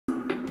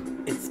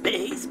It's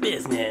space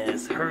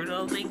business,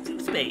 hurtling through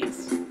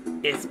space.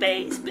 It's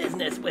space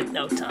business with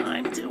no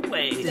time to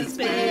waste. It's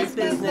space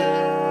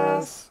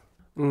business.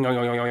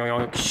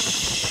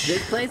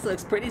 This place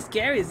looks pretty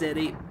scary,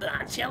 Zitty.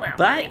 Chill out,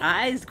 My Bunny.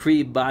 eyes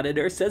cream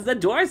monitor says the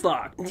door's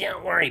locked.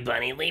 Don't worry,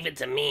 Bunny. Leave it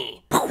to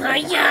me.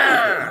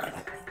 Hiya!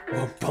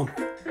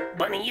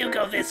 Bunny, you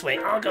go this way.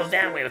 I'll go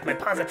that way with my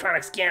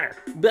positronic scanner.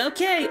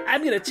 Okay,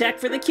 I'm gonna check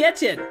for the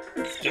kitchen.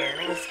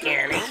 Scanning,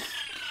 scanning.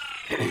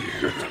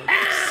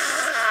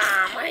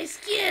 Ah, my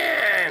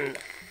skin!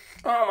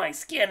 Oh, my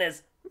skin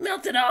is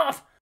melted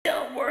off.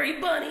 Don't worry,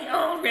 Bunny.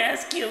 I'll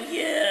rescue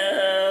you.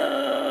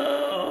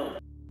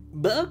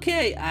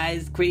 Okay,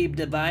 eyes cream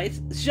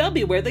device, show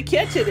me where the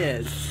kitchen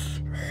is.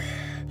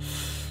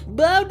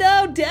 Oh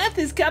no, death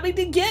is coming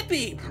to get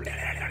me.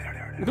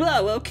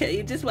 Oh, okay,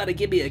 you just want to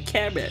give me a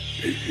camera.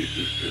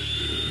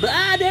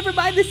 Never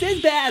mind, this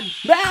is bad.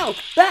 No,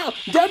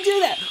 don't do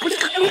that.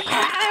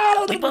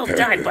 We both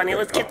died, Bunny.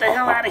 Let's get the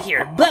hell out of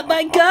here. But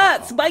my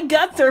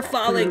guts are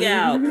falling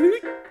out.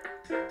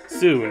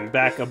 Soon,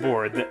 back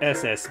aboard the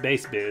SS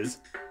Space Biz.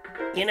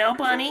 You know,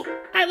 Bunny,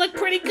 I look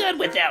pretty good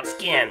without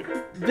skin.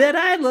 But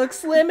I look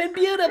slim and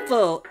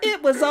beautiful.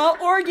 It was all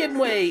organ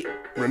weight.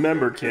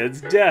 Remember,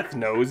 kids, death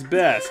knows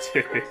best.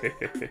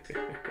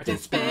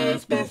 It's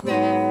space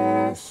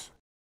business.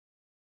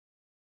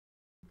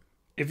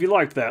 If you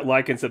liked that,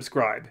 like and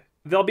subscribe.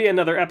 There'll be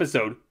another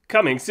episode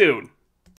coming soon.